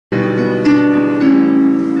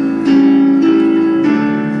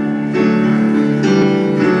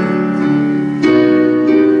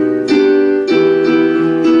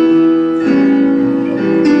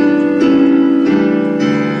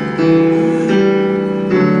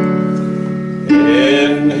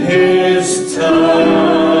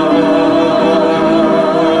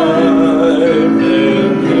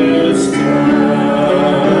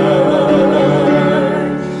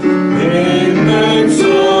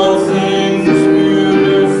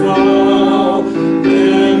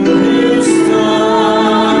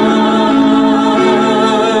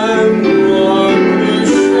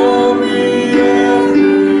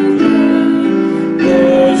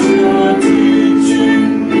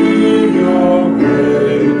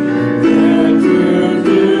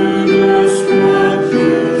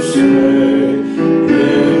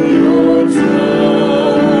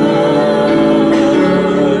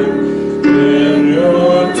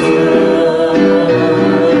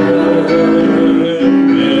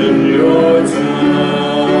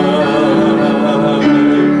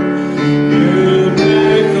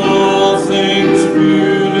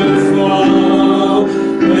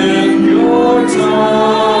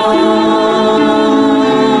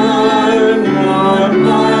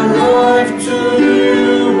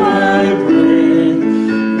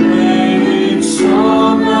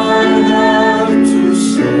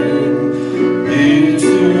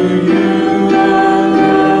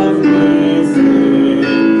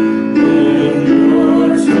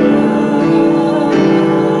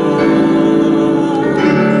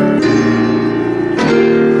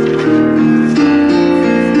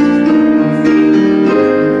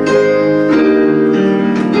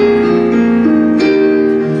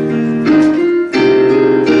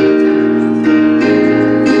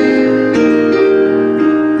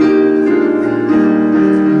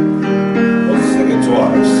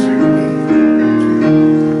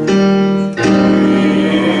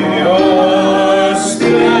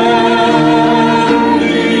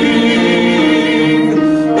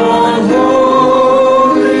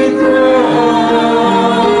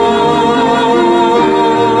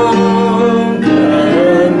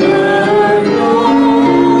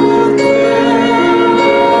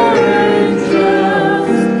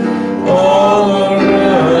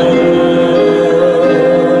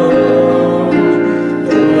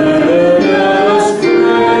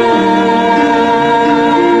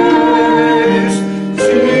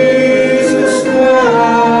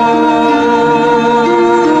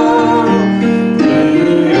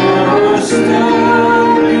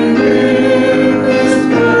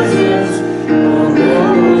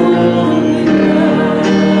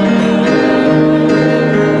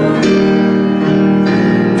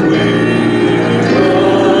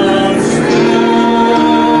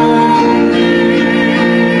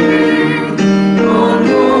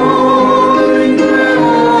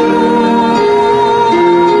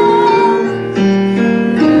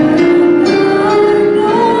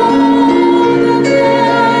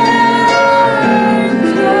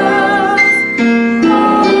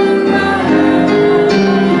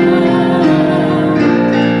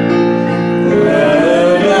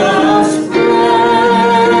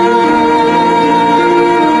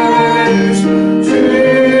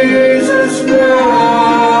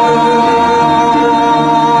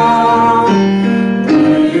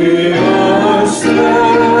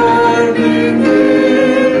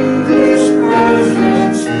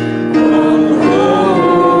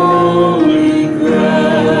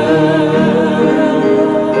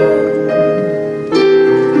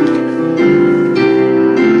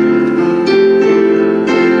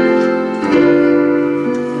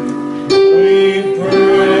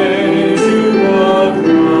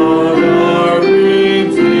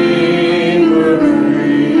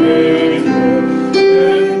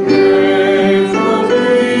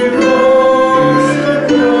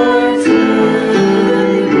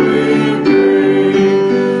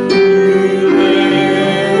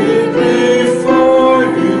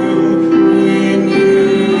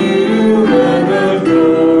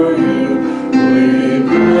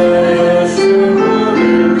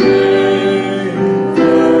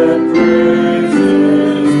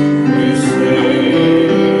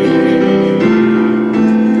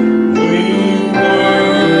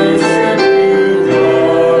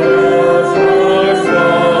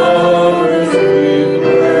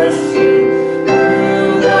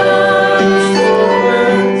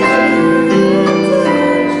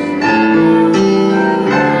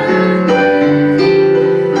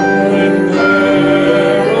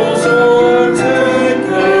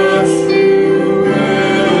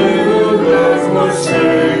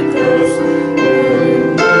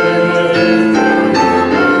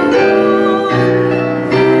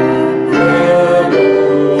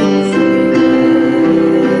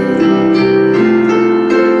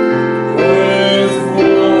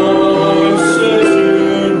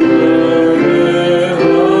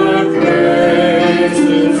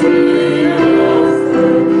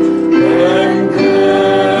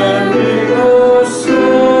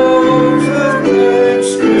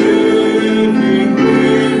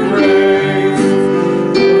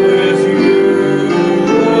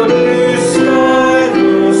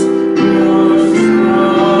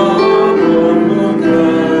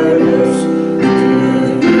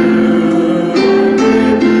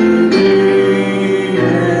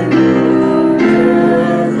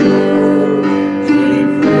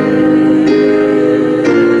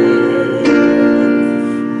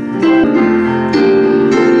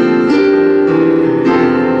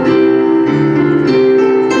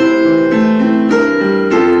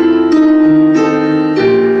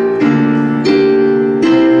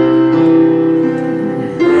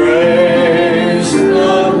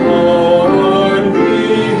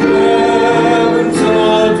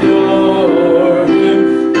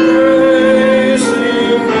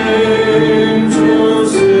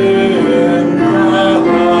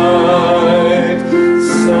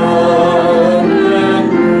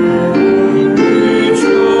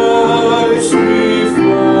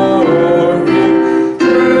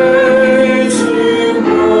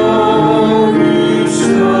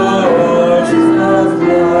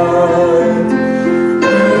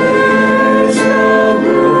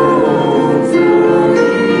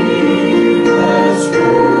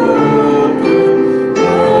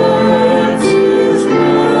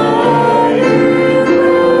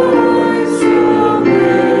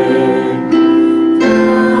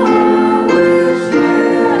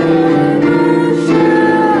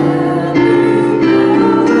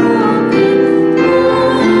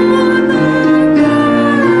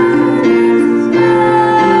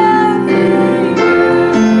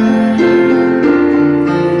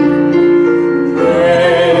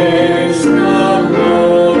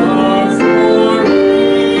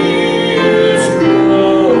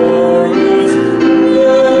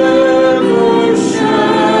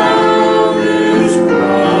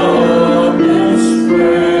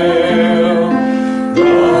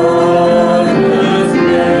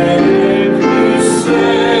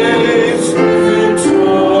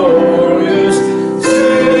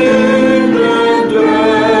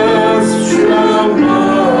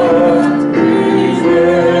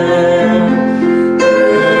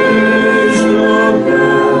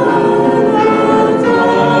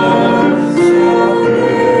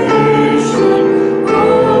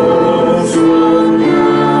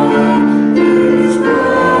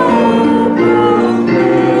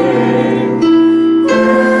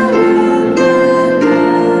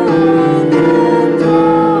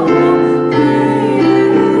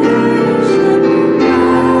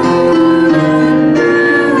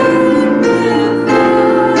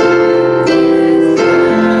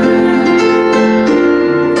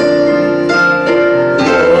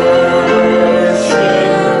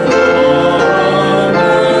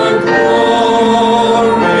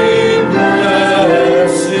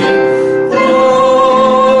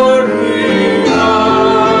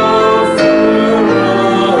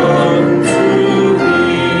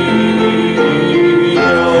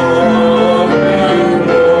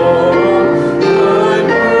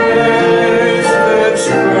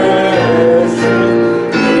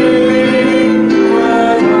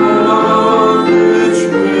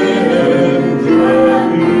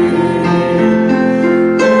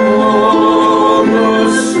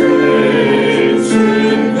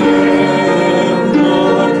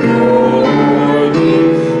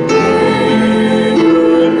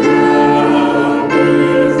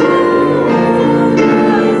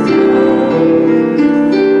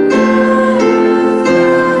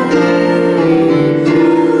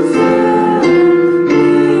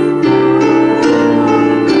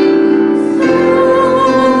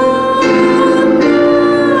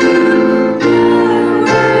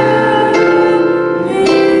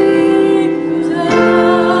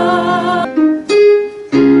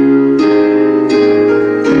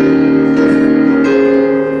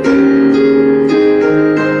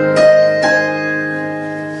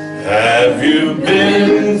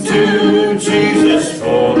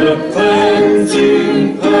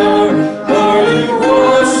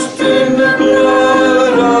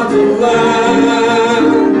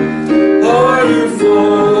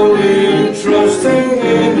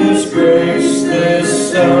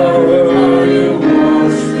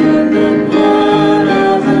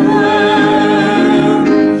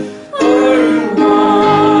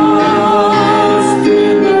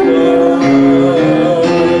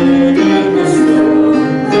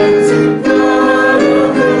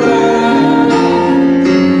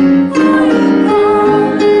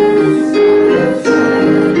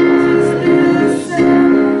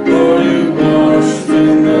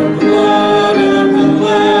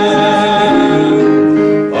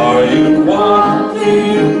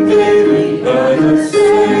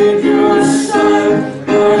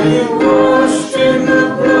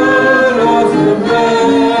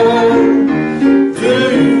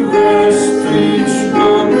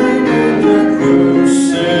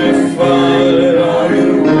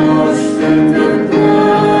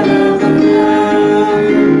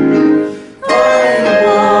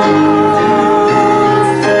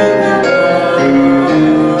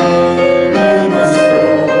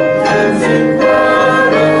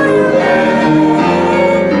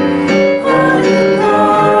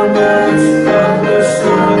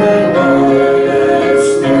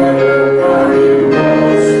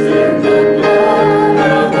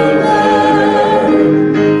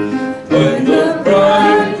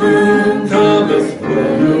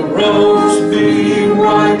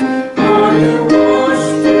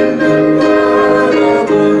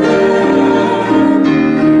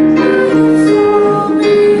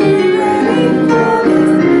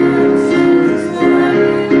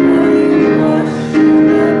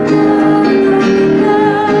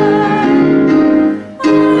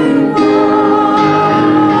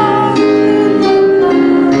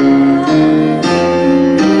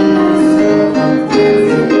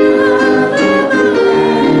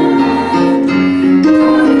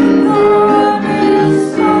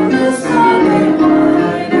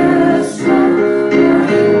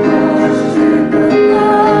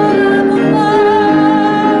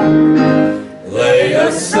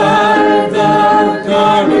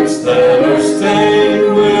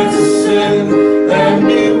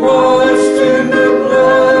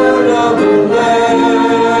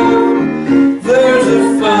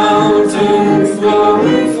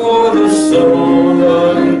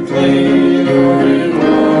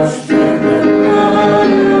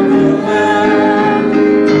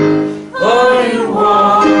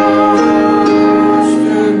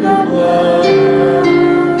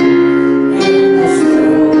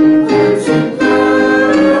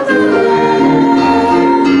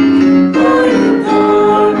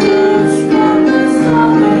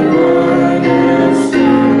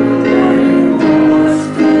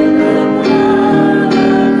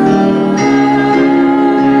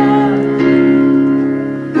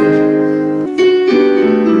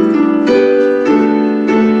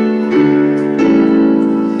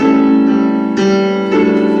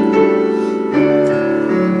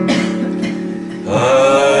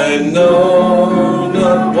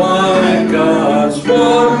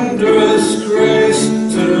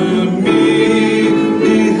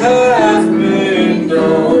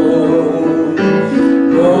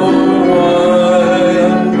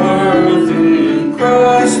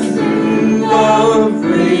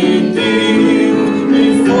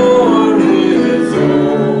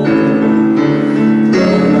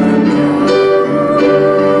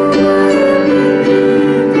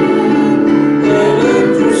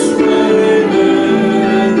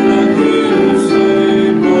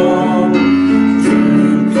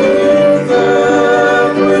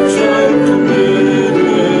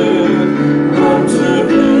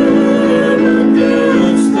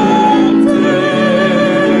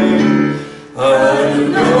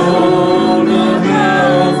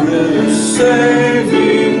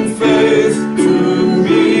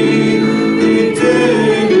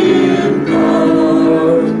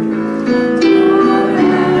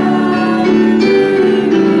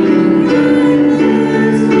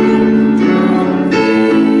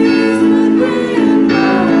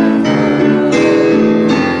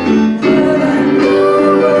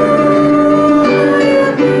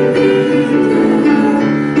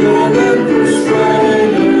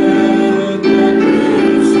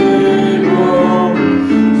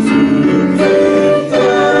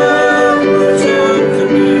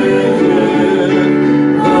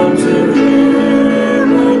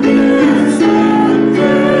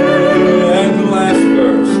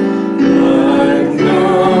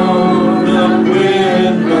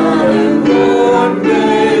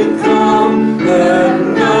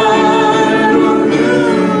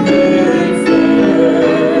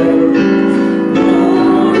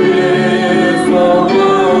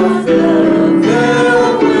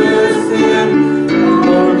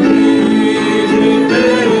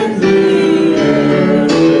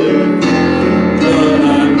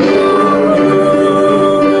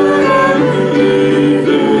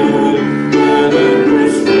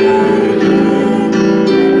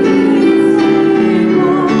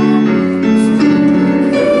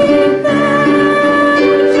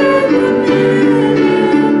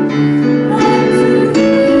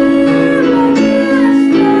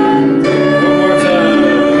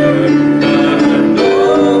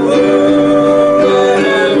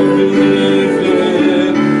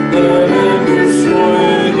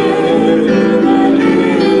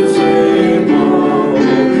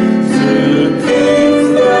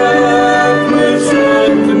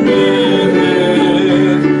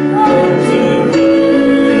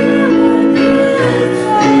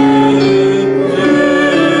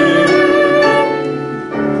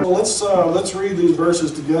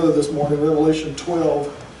Revelation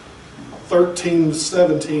 12, 13 to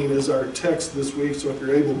 17 is our text this week, so if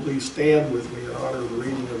you're able, please stand with me in honor of the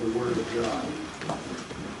reading of the Word of God.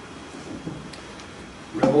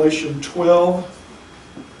 Revelation 12,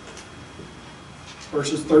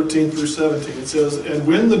 verses 13 through 17. It says, "And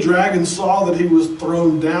when the dragon saw that he was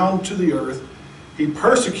thrown down to the earth, he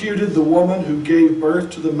persecuted the woman who gave birth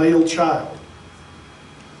to the male child.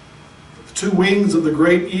 The 2 wings of the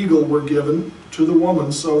great eagle were given to the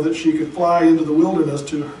woman so that she could fly into the wilderness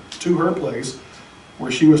to her place, where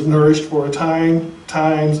she was nourished for a time,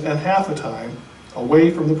 times, and half a time,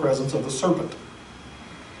 away from the presence of the serpent.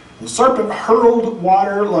 The serpent hurled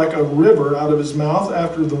water like a river out of his mouth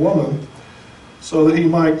after the woman, so that he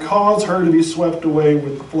might cause her to be swept away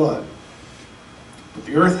with the flood. But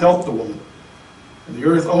the earth helped the woman, and the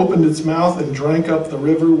earth opened its mouth and drank up the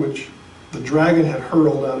river which the dragon had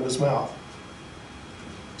hurled out of his mouth.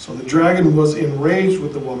 So the dragon was enraged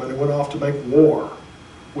with the woman and went off to make war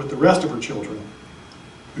with the rest of her children,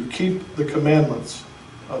 who keep the commandments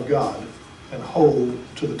of God and hold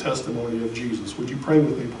to the testimony of Jesus." Would you pray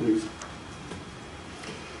with me, please?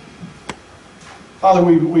 Father,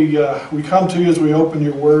 we come to you as we open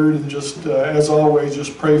your word, and just as always,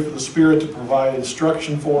 just pray for the Spirit to provide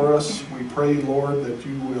instruction for us. We pray, Lord, that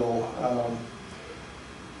you will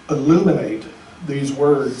illuminate these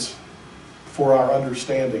words for our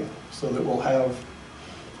understanding, so that we'll have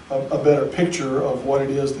a better picture of what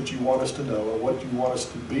it is that you want us to know, or what you want us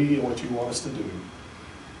to be, and what you want us to do.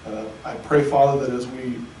 I pray, Father, that as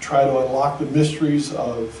we try to unlock the mysteries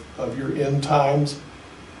of your end times,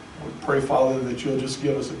 we pray, Father, that you'll just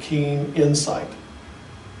give us a keen insight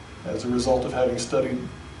as a result of having studied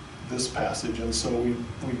this passage. And so we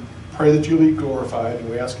pray that you'll be glorified, and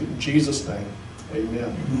we ask it in Jesus' name.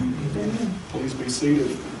 Amen. Amen. Please be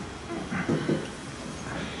seated.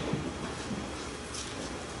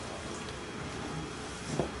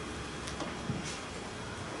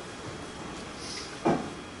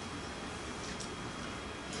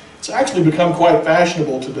 It's actually become quite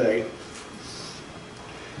fashionable today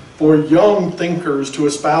for young thinkers to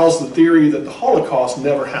espouse the theory that the Holocaust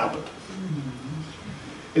never happened.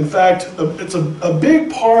 In fact, it's a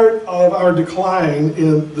big part of our decline,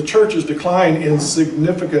 in the church's decline in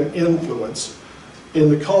significant influence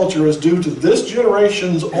in the culture, is due to this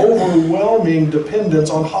generation's overwhelming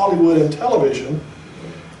dependence on Hollywood and television,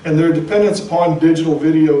 and their dependence upon digital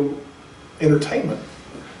video entertainment.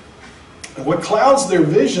 And what clouds their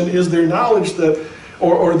vision is their knowledge that,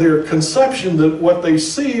 or their conception that what they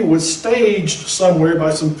see was staged somewhere by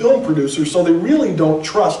some film producers, so they really don't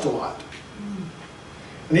trust a lot.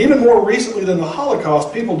 And even more recently than the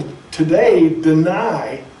Holocaust, people today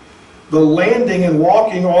deny the landing and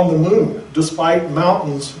walking on the moon, despite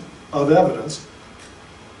mountains of evidence,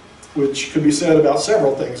 which could be said about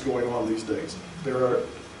several things going on these days. There are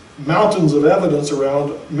mountains of evidence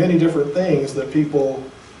around many different things that people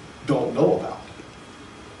don't know about.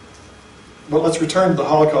 But let's return to the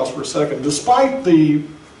Holocaust for a second. Despite the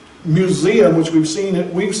museum, which we've seen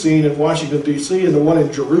in Washington, D.C., and the one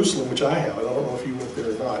in Jerusalem, which I have, I don't know if you went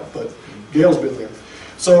there or not, but Gail's been there.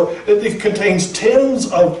 So it contains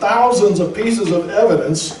tens of thousands of pieces of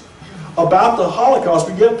evidence about the Holocaust,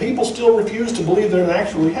 but yet people still refuse to believe that it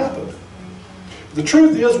actually happened. The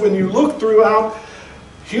truth is, when you look throughout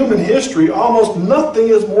human history, almost nothing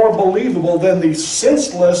is more believable than the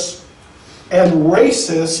senseless and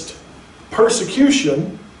racist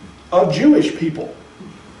persecution of Jewish people.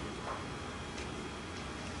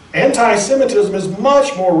 Anti-Semitism is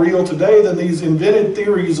much more real today than these invented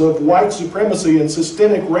theories of white supremacy and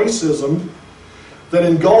systemic racism that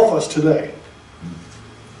engulf us today.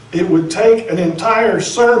 It would take an entire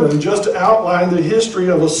sermon just to outline the history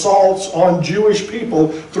of assaults on Jewish people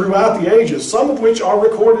throughout the ages, some of which are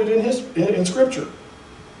recorded in Scripture.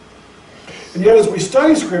 And yet as we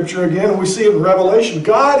study Scripture again, and we see it in Revelation,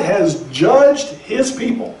 God has judged His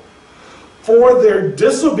people for their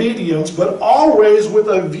disobedience, but always with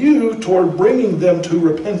a view toward bringing them to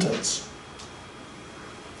repentance.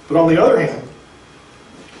 But on the other hand,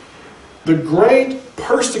 the great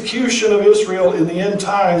persecution of Israel in the end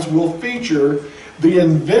times will feature the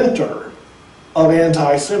inventor of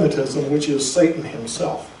anti-Semitism, which is Satan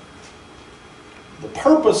himself. The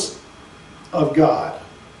purpose of God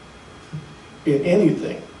in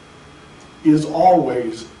anything is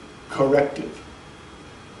always corrective.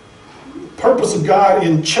 The purpose of God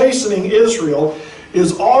in chastening Israel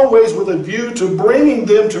is always with a view to bringing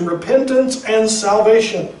them to repentance and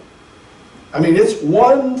salvation. I mean, it's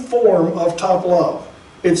one form of tough love.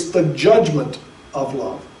 It's the judgment of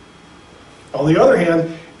love. On the other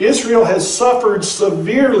hand, Israel has suffered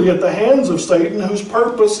severely at the hands of Satan, whose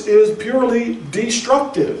purpose is purely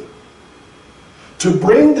destructive, to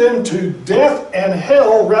bring them to death and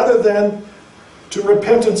hell rather than to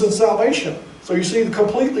repentance and salvation. So you see the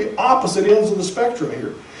completely opposite ends of the spectrum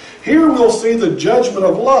here. Here we'll see the judgment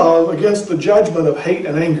of love against the judgment of hate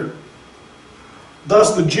and anger.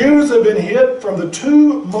 Thus the Jews have been hit from the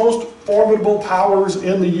two most formidable powers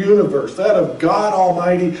in the universe, that of God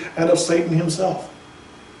Almighty and of Satan himself.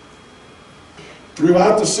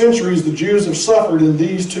 Throughout the centuries, the Jews have suffered in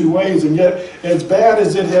these two ways, and yet, as bad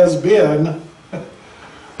as it has been,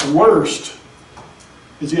 the worst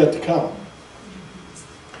is yet to come.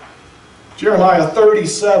 Jeremiah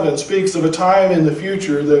 37 speaks of a time in the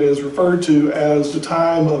future that is referred to as the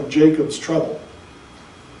time of Jacob's trouble.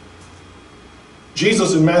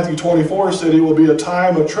 Jesus in Matthew 24 said it will be a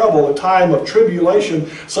time of trouble, a time of tribulation,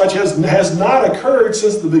 such as has not occurred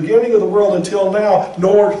since the beginning of the world until now,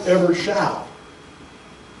 nor ever shall.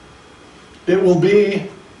 It will be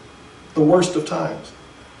the worst of times,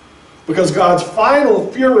 because God's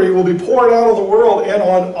final fury will be poured out on the world and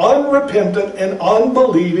on unrepentant and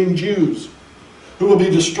unbelieving Jews, who will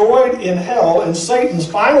be destroyed in hell, and Satan's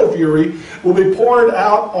final fury will be poured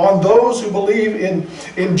out on those who believe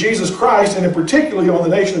in Jesus Christ, and in particularly on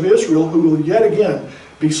the nation of Israel, who will yet again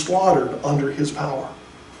be slaughtered under his power.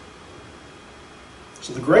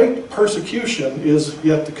 So the great persecution is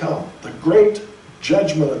yet to come. The great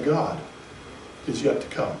judgment of God is yet to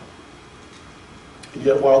come. And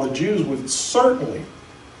yet while the Jews would certainly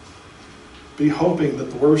be hoping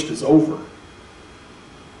that the worst is over,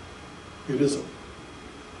 it isn't.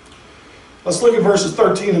 Let's look at verses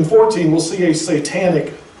 13 and 14. We'll see a satanic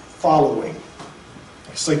following.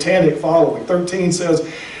 A satanic following. 13 says,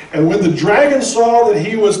 "And when the dragon saw that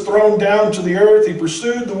he was thrown down to the earth, he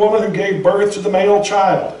pursued the woman who gave birth to the male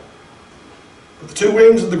child. But the two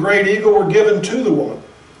wings of the great eagle were given to the woman,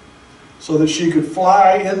 so that she could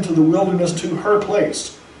fly into the wilderness to her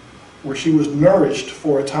place, where she was nourished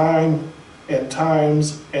for a time and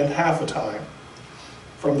times and half a time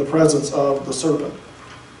from the presence of the serpent."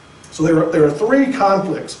 So there are three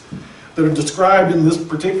conflicts that are described in this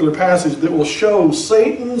particular passage that will show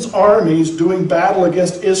Satan's armies doing battle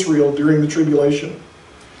against Israel during the tribulation.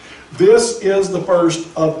 This is the first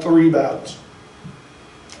of three battles.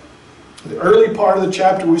 In the early part of the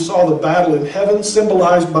chapter, we saw the battle in heaven,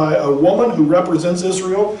 symbolized by a woman who represents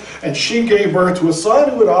Israel, and she gave birth to a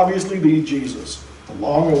son who would obviously be Jesus, the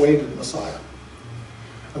long-awaited Messiah.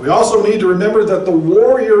 And we also need to remember that the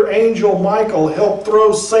warrior angel Michael helped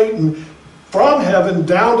throw Satan from heaven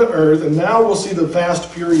down to earth, and now we'll see the vast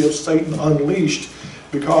fury of Satan unleashed,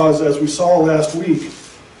 because as we saw last week,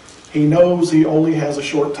 he knows he only has a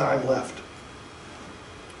short time left.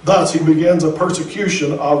 Thus, he begins a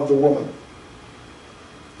persecution of the woman.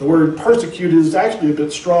 The word persecuted is actually a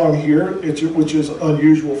bit strong here, which is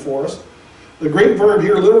unusual for us. The Greek verb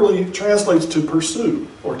here literally translates to pursue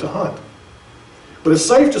or to hunt. But it's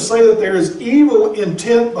safe to say that there is evil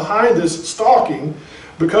intent behind this stalking,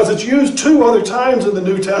 because it's used two other times in the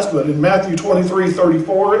New Testament, in Matthew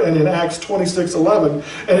 23:34 and in Acts 26:11.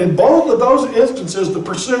 And in both of those instances, the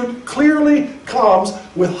pursuit clearly comes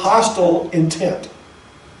with hostile intent.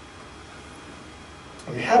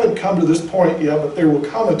 We haven't come to this point yet, but there will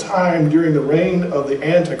come a time during the reign of the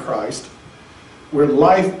Antichrist where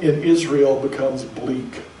life in Israel becomes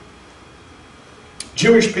bleak.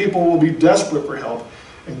 Jewish people will be desperate for help,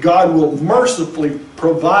 and God will mercifully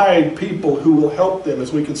provide people who will help them,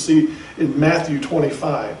 as we can see in Matthew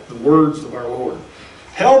 25, the words of our Lord.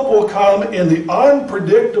 Help will come in the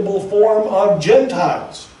unpredictable form of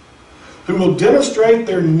Gentiles, who will demonstrate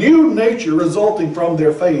their new nature resulting from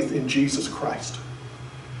their faith in Jesus Christ.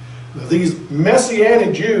 These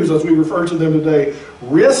Messianic Jews, as we refer to them today,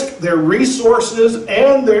 risk their resources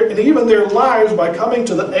and even their lives by coming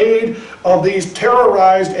to the aid of these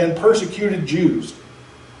terrorized and persecuted Jews.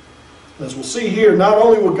 As we'll see here, not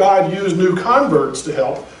only will God use new converts to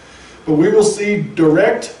help, but we will see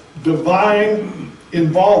direct divine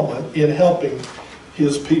involvement in helping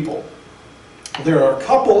his people. There are a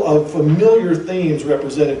couple of familiar themes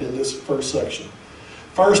represented in this first section.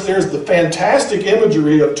 First, there's the fantastic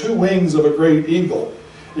imagery of two wings of a great eagle.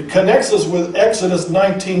 It connects us with Exodus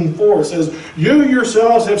 19:4. It says, "You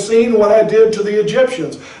yourselves have seen what I did to the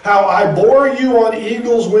Egyptians, how I bore you on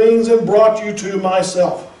eagle's wings and brought you to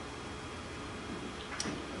myself."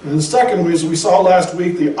 And second, as we saw last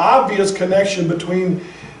week, the obvious connection between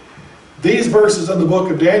these verses in the book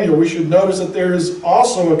of Daniel. We should notice that there is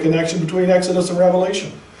also a connection between Exodus and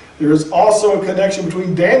Revelation. There is also a connection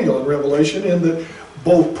between Daniel and Revelation in that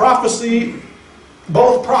both prophesy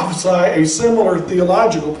a similar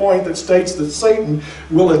theological point that states that Satan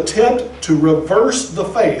will attempt to reverse the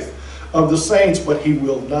faith of the saints, but he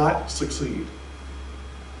will not succeed.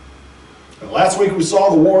 Now, last week we saw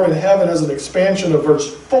the war in heaven as an expansion of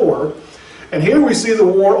verse 4, and here we see the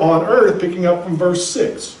war on earth picking up from verse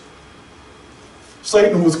 6.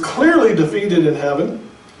 Satan was clearly defeated in heaven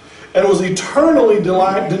and was eternally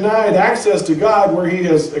denied access to God, where he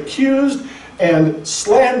has accused and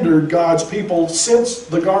slandered God's people since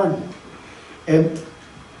the garden. And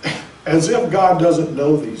as if God doesn't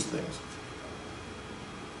know these things.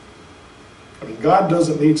 I mean, God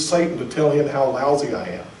doesn't need Satan to tell him how lousy I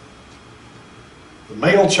am. The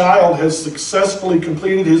male child has successfully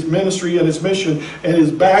completed his ministry and his mission and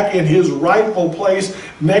is back in his rightful place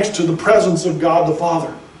next to the presence of God the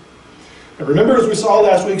Father. And remember, as we saw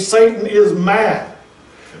last week, Satan is mad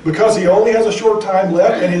because he only has a short time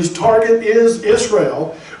left, and his target is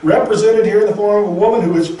Israel, represented here in the form of a woman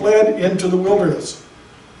who has fled into the wilderness.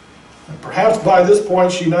 And perhaps by this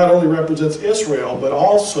point she not only represents Israel, but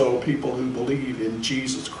also people who believe in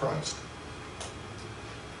Jesus Christ.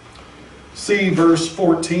 see verse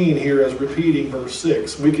 14 here as repeating verse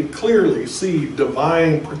 6. We can clearly see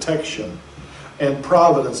divine protection and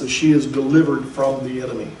providence as she is delivered from the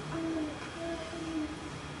enemy.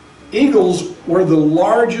 Eagles were the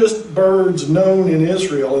largest birds known in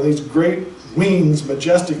Israel, and these great wings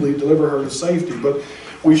majestically deliver her to safety. But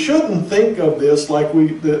we shouldn't think of this like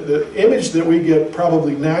the image that we get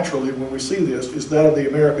probably naturally when we see this is that of the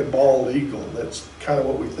American bald eagle. That's kind of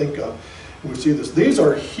what we think of when we see this. These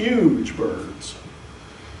are huge birds.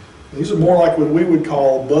 These are more like what we would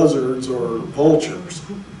call buzzards or vultures.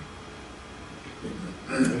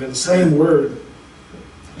 And in the same word,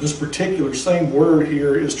 this particular same word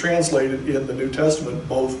here is translated in the New Testament,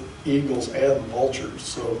 both eagles and vultures.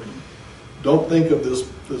 So don't think of this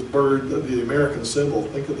bird, the American symbol.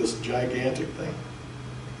 Think of this gigantic thing.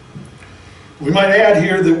 We might add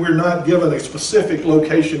here that we're not given a specific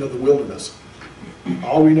location of the wilderness.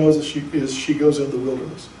 All we know is she goes into the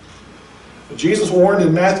wilderness. But Jesus warned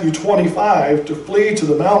in Matthew 25 to flee to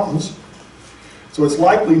the mountains. So it's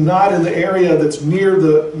likely not in the area that's near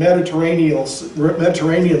the Mediterranean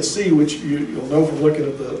Sea, which you'll know from looking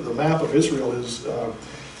at the map of Israel.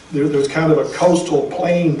 There's kind of a coastal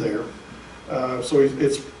plain there. So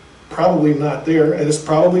it's probably not there, and it's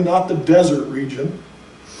probably not the desert region.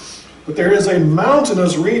 But there is a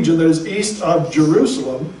mountainous region that is east of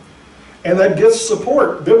Jerusalem, and that gets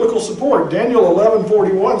support, biblical support. Daniel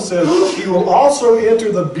 11:41 says, "He will also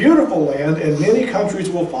enter the beautiful land, and many countries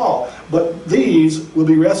will fall, but these will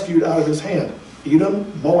be rescued out of his hand: Edom,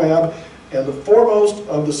 Moab, and the foremost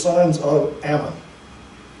of the sons of Ammon."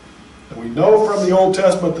 And we know from the Old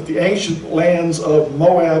Testament that the ancient lands of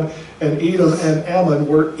Moab and Edom and Ammon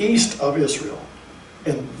were east of Israel,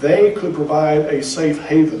 and they could provide a safe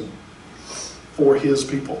haven for his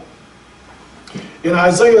people. In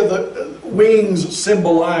Isaiah, the wings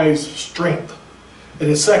symbolize strength. And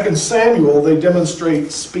in 2 Samuel, they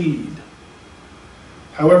demonstrate speed.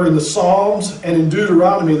 However, in the Psalms and in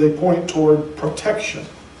Deuteronomy, they point toward protection.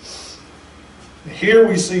 Here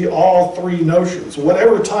we see all three notions.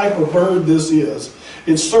 Whatever type of bird this is,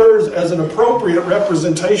 it serves as an appropriate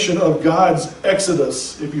representation of God's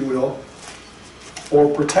exodus, if you will, or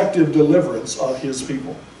protective deliverance of his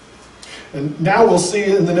people. And now we'll see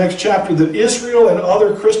in the next chapter that Israel and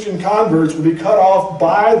other Christian converts will be cut off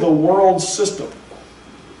by the world system.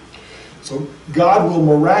 So God will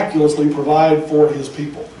miraculously provide for his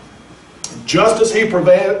people. Just as he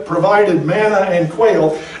provided manna and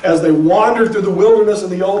quail as they wandered through the wilderness in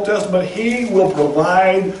the Old Testament, he will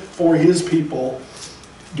provide for his people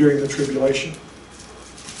during the tribulation.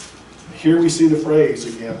 Here we see the phrase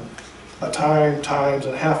again, a time, times,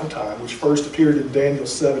 and half a time, which first appeared in Daniel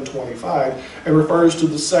 7:25 and refers to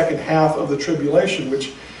the second half of the tribulation,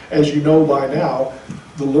 which, as you know by now,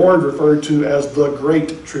 the Lord referred to as the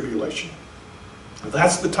Great Tribulation.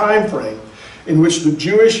 That's the time frame in which the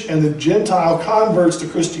Jewish and the Gentile converts to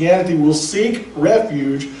Christianity will seek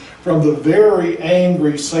refuge from the very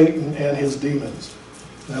angry Satan and his demons.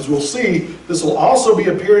 And as we'll see, this will also be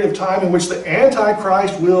a period of time in which the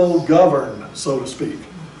Antichrist will govern, so to speak.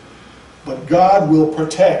 But God will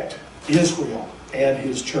protect Israel and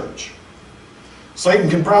his church. Satan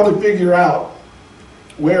can probably figure out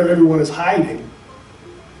where everyone is hiding,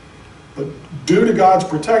 but due to God's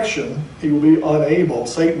protection, Satan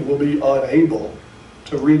will be unable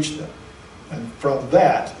to reach them. And from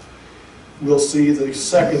that, we'll see the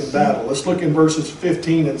second battle. Let's look in verses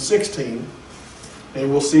 15 and 16,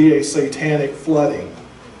 and we'll see a satanic flooding.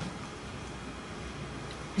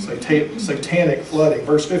 Satanic flooding.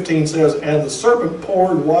 Verse 15 says, "And the serpent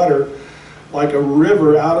poured water like a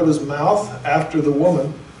river out of his mouth after the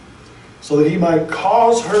woman, so that he might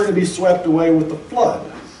cause her to be swept away with the flood.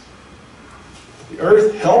 The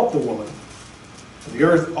earth helped the woman. The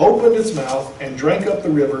earth opened its mouth and drank up the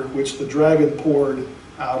river which the dragon poured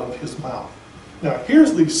out of his mouth." Now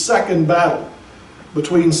here's the second battle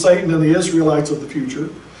between Satan and the Israelites of the future.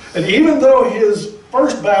 And even though his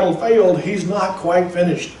first battle failed, he's not quite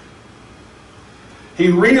finished. He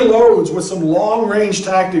reloads with some long-range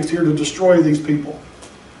tactics here to destroy these people.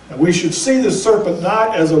 And we should see this serpent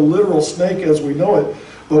not as a literal snake as we know it,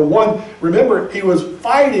 but one, remember, he was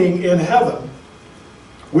fighting in heaven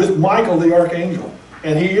with Michael the archangel.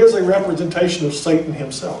 And he is a representation of Satan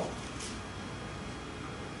himself.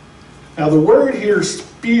 Now the word here,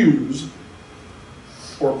 spews,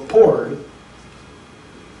 or poured,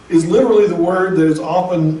 is literally the word that is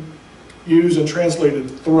often used and translated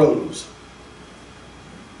throws.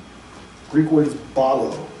 The Greek word is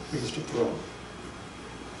balo, means to throw.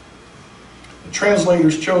 The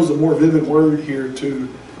translators chose a more vivid word here to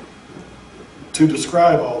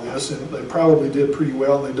describe all this, and they probably did pretty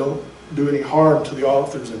well. They don't do any harm to the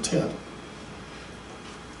author's intent.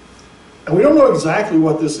 And we don't know exactly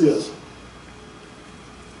what this is.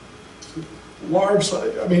 Large,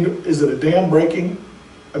 I mean, is it a dam breaking?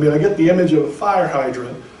 I mean, I get the image of a fire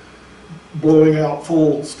hydrant blowing out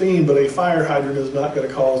full steam, but a fire hydrant is not going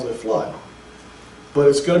to cause a flood. But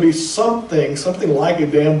it's going to be something like a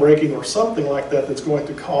dam breaking or something like that that's going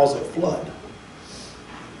to cause a flood.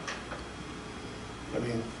 I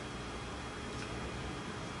mean,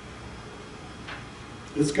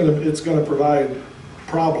 it's going to provide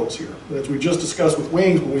problems here. As we just discussed with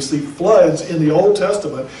wings, when we see floods in the Old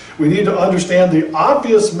Testament, we need to understand the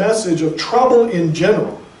obvious message of trouble in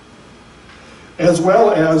general, as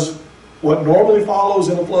well as what normally follows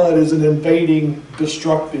in a flood is an invading,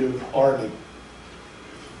 destructive army.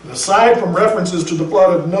 And aside from references to the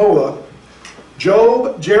flood of Noah,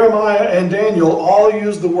 Job, Jeremiah, and Daniel all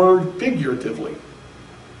use the word figuratively.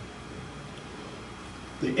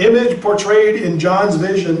 The image portrayed in John's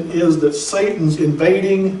vision is that Satan's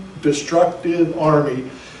invading, destructive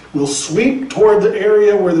army will sweep toward the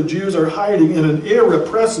area where the Jews are hiding in an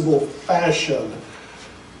irrepressible fashion,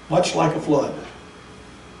 much like a flood.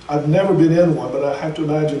 I've never been in one, but I have to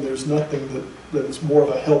imagine there's nothing that is more of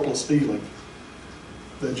a helpless feeling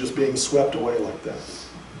than just being swept away like that.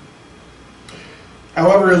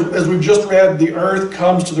 However, as we've just read, the earth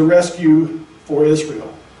comes to the rescue for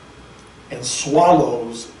Israel and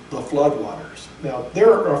swallows the floodwaters. Now,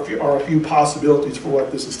 there are a few possibilities for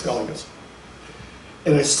what this is telling us.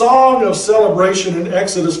 In a song of celebration in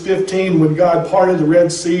Exodus 15, when God parted the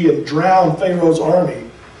Red Sea and drowned Pharaoh's army,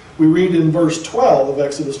 we read in verse 12 of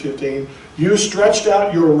Exodus 15, "You stretched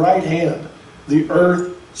out your right hand, the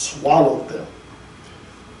earth swallowed them."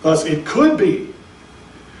 Thus, it could be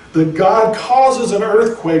that God causes an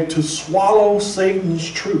earthquake to swallow Satan's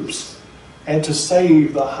troops and to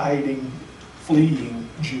save the hiding, fleeing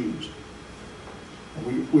Jews.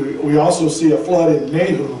 We also see a flood in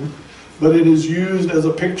Nahum, but it is used as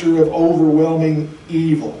a picture of overwhelming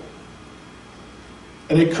evil.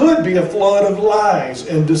 And it could be a flood of lies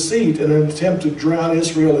and deceit in an attempt to drown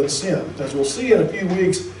Israel in sin. As we'll see in a few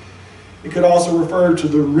weeks, it could also refer to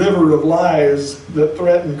the river of lies that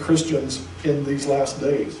threaten Christians in these last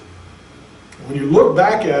days. When you look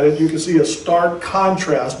back at it, you can see a stark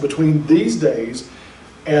contrast between these days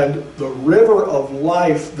and the river of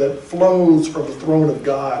life that flows from the throne of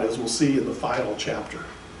God, as we'll see in the final chapter.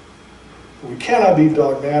 We cannot be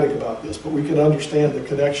dogmatic about this, but we can understand the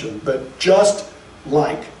connection. But just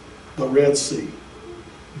like the Red Sea,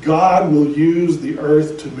 God will use the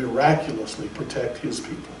earth to miraculously protect his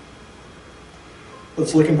people.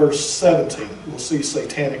 Let's look in verse 17. We'll see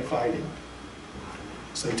satanic fighting.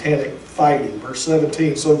 Satanic fighting, verse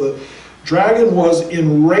 17. "So the dragon was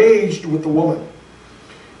enraged with the woman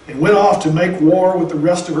and went off to make war with the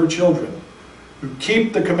rest of her children, who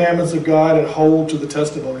keep the commandments of God and hold to the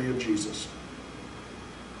testimony of Jesus."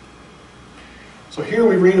 So here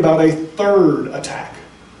we read about a third attack,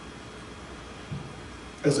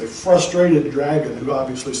 as a frustrated dragon who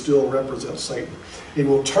obviously still represents Satan. He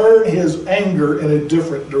will turn his anger in a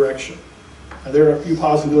different direction. And there are a few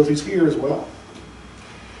possibilities here as well.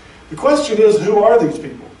 The question is, who are these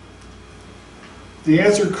people? The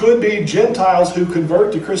answer could be Gentiles who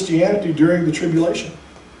convert to Christianity during the tribulation.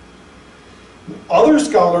 Other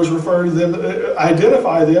scholars refer to them,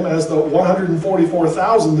 identify them as the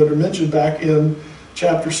 144,000 that are mentioned back in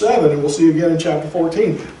chapter 7, and we'll see again in chapter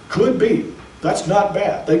 14. Could be. That's not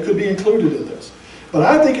bad. They could be included in this. But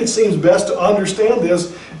I think it seems best to understand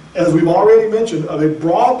this, as we've already mentioned, of a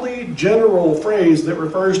broadly general phrase that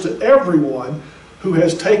refers to everyone who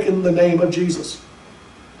has taken the name of Jesus.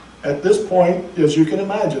 At this point, as you can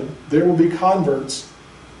imagine, there will be converts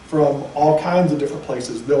from all kinds of different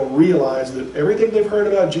places. They'll realize that everything they've heard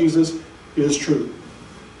about Jesus is true.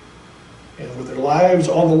 And with their lives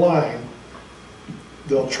on the line,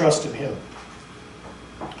 they'll trust in him.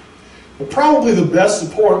 But probably the best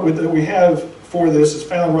support that we have for this is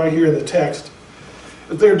found right here in the text.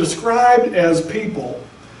 They're described as people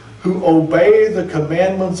who obey the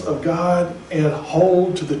commandments of God and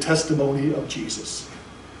hold to the testimony of Jesus.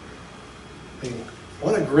 I mean,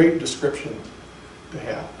 what a great description to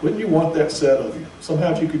have. Wouldn't you want that said of you?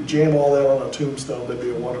 Somehow if you could jam all that on a tombstone, that'd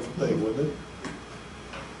be a wonderful thing, wouldn't it?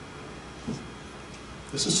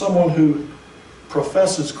 This is someone who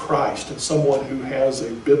professes Christ and someone who has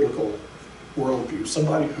a biblical worldview,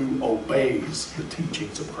 somebody who obeys the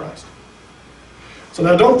teachings of Christ. So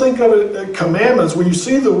now don't think of it as commandments. When you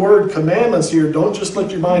see the word commandments here, don't just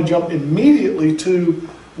let your mind jump immediately to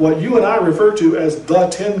what you and I refer to as the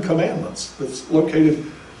 10 Commandments that's located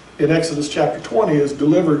in Exodus chapter 20, is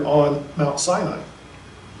delivered on Mount Sinai.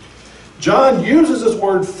 John uses this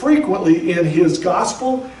word frequently in his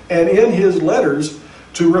gospel and in his letters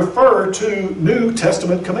to refer to New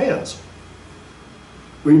Testament commands.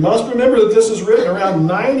 We must remember that this is written around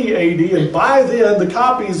 90 AD, and by then the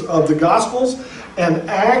copies of the Gospels and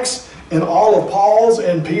Acts and all of Paul's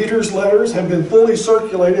and Peter's letters have been fully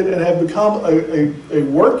circulated and have become a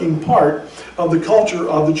working part of the culture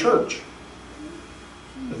of the church.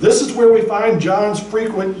 This is where we find John's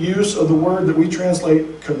frequent use of the word that we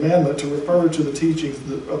translate commandment to refer to the teachings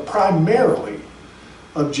primarily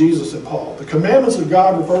of Jesus and Paul. The commandments of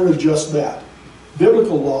God refer to just that,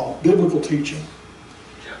 biblical law, biblical teaching.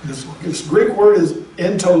 This Greek word is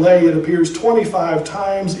entole. It appears 25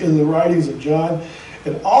 times in the writings of John,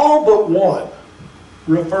 and all but one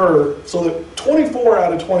refer, so that 24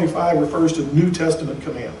 out of 25 refers to New Testament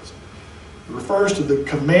commands. It refers to the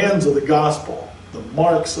commands of the gospel, the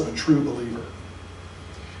marks of a true believer.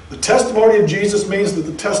 The testimony of Jesus means that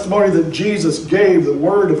the testimony that Jesus gave, the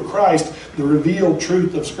word of Christ, the revealed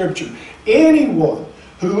truth of Scripture. Anyone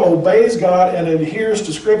who obeys God and adheres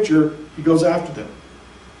to Scripture, he goes after them.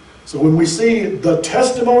 So when we see the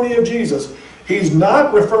testimony of Jesus, he's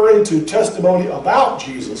not referring to testimony about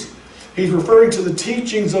Jesus. He's referring to the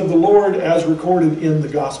teachings of the Lord as recorded in the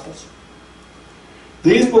Gospels.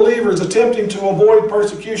 These believers attempting to avoid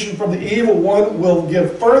persecution from the evil one will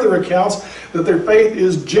give further accounts that their faith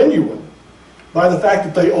is genuine by the fact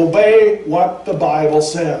that they obey what the Bible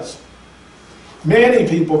says. Many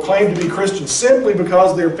people claim to be Christians simply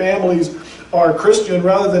because their families are Christian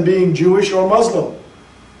rather than being Jewish or Muslim.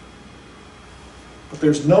 But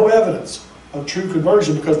there's no evidence of true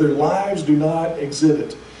conversion because their lives do not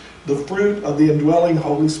exhibit the fruit of the indwelling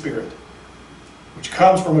Holy Spirit, which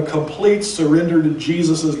comes from a complete surrender to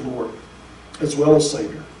Jesus as Lord, as well as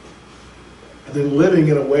Savior, and then living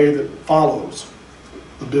in a way that follows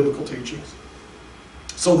the biblical teachings.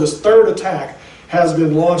 So this third attack has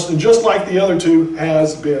been launched, and just like the other two,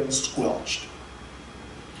 has been squelched.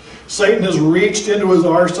 Satan has reached into his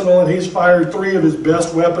arsenal and he's fired 3 of his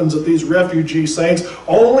best weapons at these refugee saints,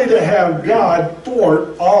 only to have God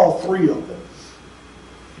thwart all 3 of them.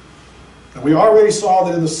 And we already saw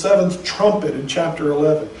that in the 7th trumpet in chapter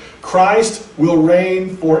 11. Christ will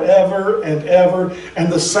reign forever and ever, and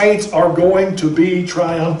the saints are going to be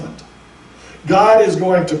triumphant. God is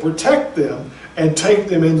going to protect them and take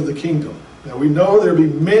them into the kingdom. Now we know there will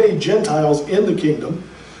be many Gentiles in the kingdom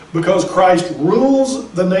because Christ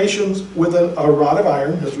rules the nations with a rod of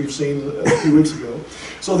iron, as we've seen a few weeks ago.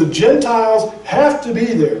 So the Gentiles have to be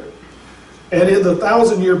there, and in the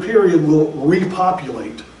 1,000-year period will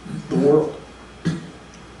repopulate the world.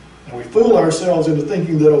 And we fool ourselves into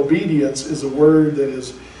thinking that obedience is a word that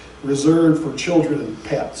is reserved for children and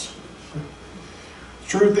pets. The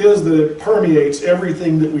truth is that it permeates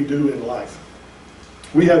everything that we do in life.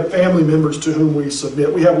 We have family members to whom we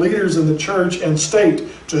submit. We have leaders in the church and state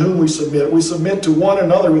to whom we submit. We submit to one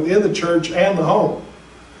another within the church and the home.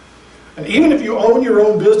 And even if you own your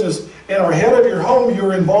own business and are head of your home,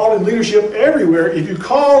 you're involved in leadership everywhere. If you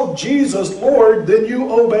call Jesus Lord, then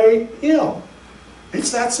you obey Him.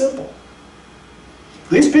 It's that simple.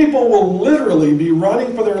 These people will literally be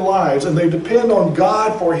running for their lives, and they depend on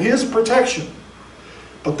God for His protection.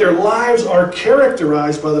 But their lives are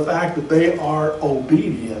characterized by the fact that they are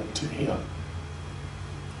obedient to Him.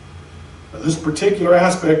 Now, this particular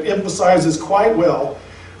aspect emphasizes quite well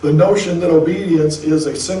the notion that obedience is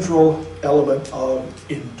a central element of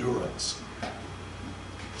endurance.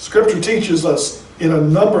 Scripture teaches us in a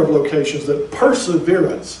number of locations that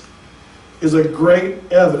perseverance is a great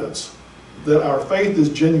evidence that our faith is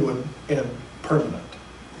genuine and permanent.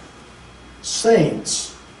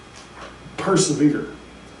 Saints persevere.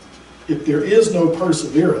 If there is no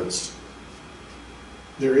perseverance,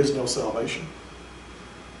 there is no salvation.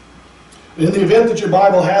 In the event that your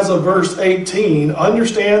Bible has a verse 18,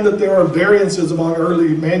 understand that there are variances among early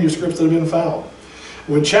manuscripts that have been found.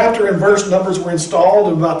 When chapter and verse numbers were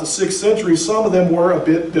installed in about the 6th century, some of them were a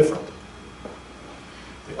bit different.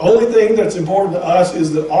 The only thing that's important to us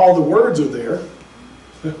is that all the words are there,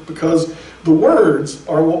 because the words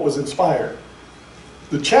are what was inspired.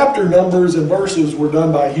 The chapter numbers and verses were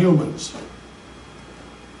done by humans.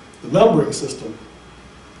 The numbering system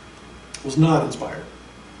was not inspired.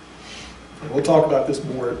 And we'll talk about this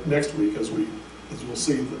more next week as we'll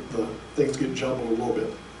see that the things get jumbled a little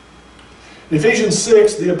bit. In Ephesians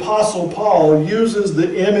 6, the Apostle Paul uses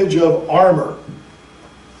the image of armor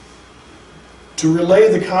to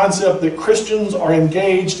relay the concept that Christians are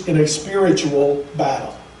engaged in a spiritual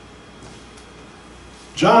battle.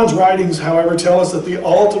 John's writings, however, tell us that the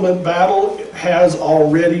ultimate battle has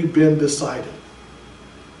already been decided.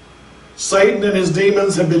 Satan and his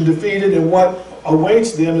demons have been defeated, and what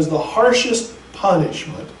awaits them is the harshest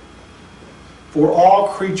punishment for all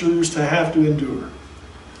creatures to have to endure: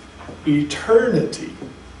 eternity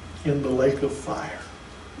in the lake of fire.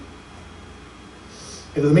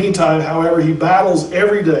 In the meantime, however, he battles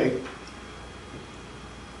every day.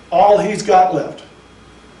 All he's got left,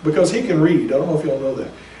 because he can read. I don't know if y'all know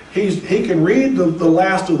that. He can read the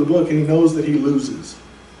last of the book, and he knows that he loses.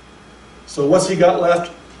 So what's he got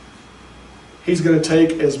left? He's going to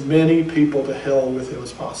take as many people to hell with him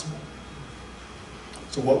as possible.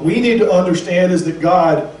 So what we need to understand is that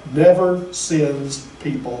God never sends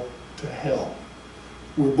people to hell.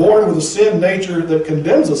 We're born with a sin nature that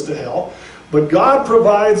condemns us to hell, but God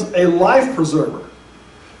provides a life preserver,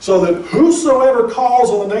 so that whosoever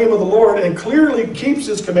calls on the name of the Lord and clearly keeps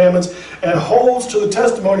his commandments and holds to the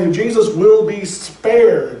testimony of Jesus will be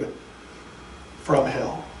spared from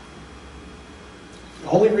hell. The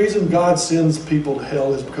only reason God sends people to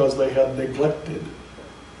hell is because they have neglected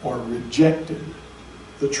or rejected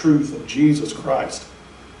the truth of Jesus Christ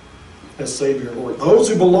as Savior and Lord. Those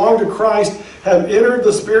who belong to Christ have entered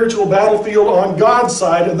the spiritual battlefield on God's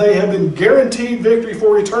side, and they have been guaranteed victory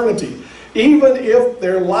for eternity, even if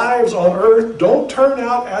their lives on earth don't turn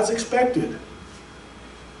out as expected.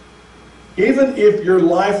 Even if your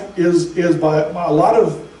life is by a lot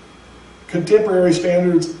of contemporary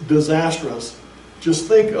standards disastrous, just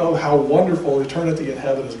think of how wonderful eternity in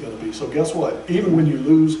heaven is going to be. So guess what? Even when you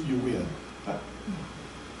lose, you win.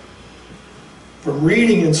 From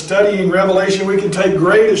reading and studying Revelation, we can take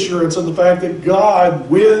great assurance in the fact that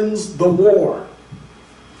God wins the war.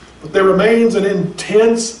 But there remains an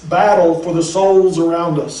intense battle for the souls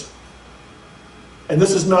around us. And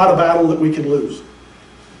this is not a battle that we can lose.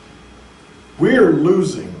 We're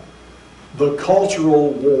losing the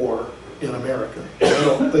cultural war in America. I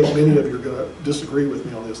don't think many of you are going to disagree with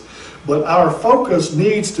me on this. But our focus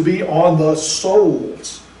needs to be on the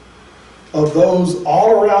souls of those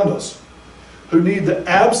all around us who need the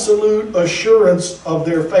absolute assurance of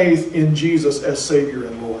their faith in Jesus as Savior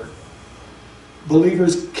and Lord.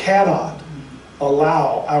 Believers cannot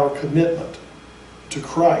allow our commitment to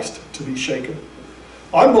Christ to be shaken.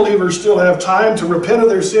 Unbelievers still have time to repent of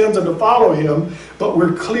their sins and to follow Him, but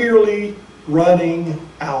we're clearly running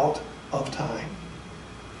out of time.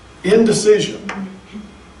 Indecision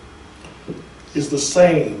is the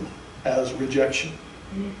same as rejection.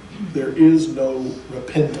 There is no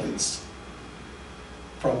repentance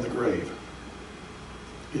from the grave.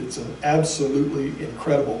 It's an absolutely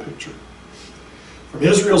incredible picture. From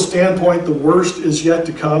Israel's standpoint, the worst is yet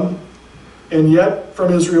to come, and yet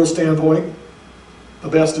from Israel's standpoint, the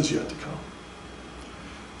best is yet to come.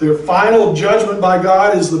 Their final judgment by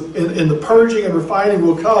God is in the purging and refining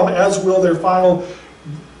will come, as will their final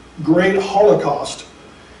great Holocaust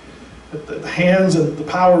at the hands and the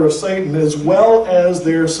power of Satan, as well as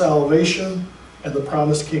their salvation and the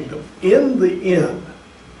promised kingdom. In the end,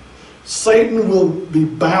 Satan will be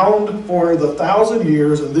bound for the 1,000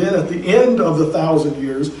 years, and then at the end of the 1,000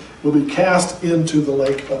 years will be cast into the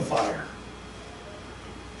lake of fire.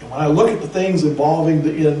 And when I look at the things involving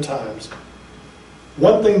the end times,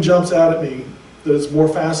 one thing jumps out at me that is more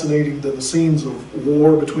fascinating than the scenes of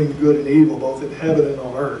war between good and evil, both in heaven and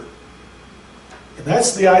on earth. And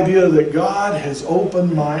that's the idea that God has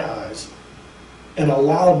opened my eyes and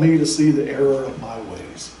allowed me to see the error of my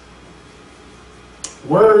ways.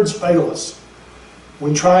 Words fail us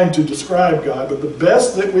when trying to describe God, but the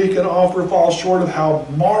best that we can offer falls short of how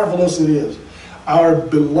marvelous it is. Our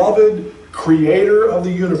beloved Creator of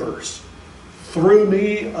the universe threw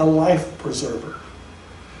me a life preserver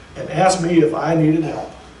and asked me if I needed help,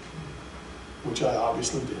 which I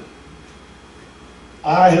obviously did.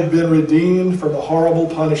 I have been redeemed from the horrible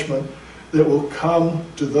punishment that will come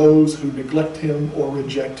to those who neglect Him or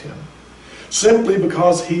reject Him, simply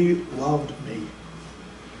because He loved me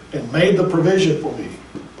and made the provision for me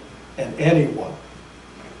and anyone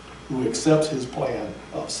who accepts His plan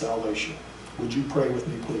of salvation. Would you pray with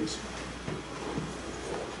me, please?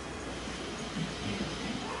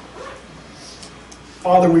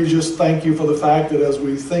 Father, we just thank You for the fact that as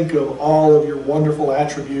we think of all of Your wonderful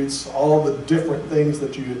attributes, all the different things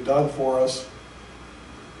that You have done for us,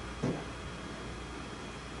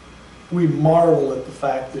 we marvel at the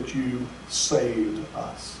fact that You saved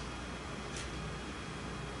us.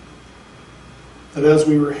 That as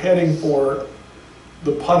we were heading for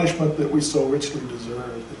the punishment that we so richly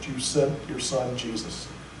deserve, that You sent Your Son, Jesus.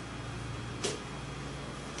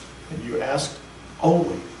 And You asked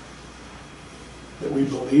only that we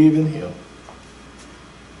believe in Him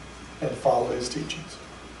and follow His teachings.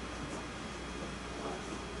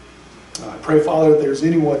 I pray, Father, that there's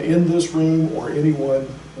anyone in this room or anyone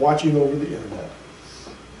watching over the internet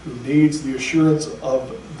who needs the assurance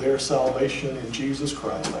of their salvation in Jesus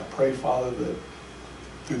Christ. I pray, Father, that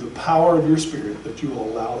through the power of your Spirit, that you will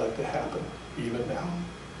allow that to happen even now.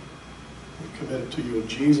 We commit it to you in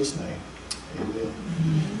Jesus' name. Amen.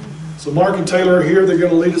 So Mark and Taylor are here. They're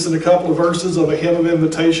going to lead us in a couple of verses of a hymn of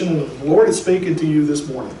invitation. And the Lord is speaking to you this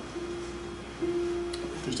morning.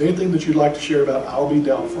 If there's anything that you'd like to share about, I'll be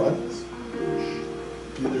down front.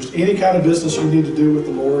 If there's any kind of business you need to do with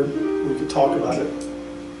the Lord, we could talk about it.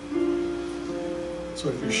 So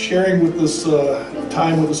if you're sharing with us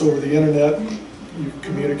time with us over the internet, you can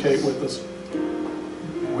communicate with us.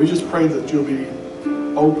 We just pray that you'll be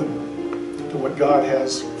open to what God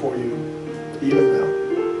has for you even now.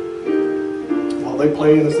 While they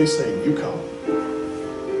play and as they sing, you come.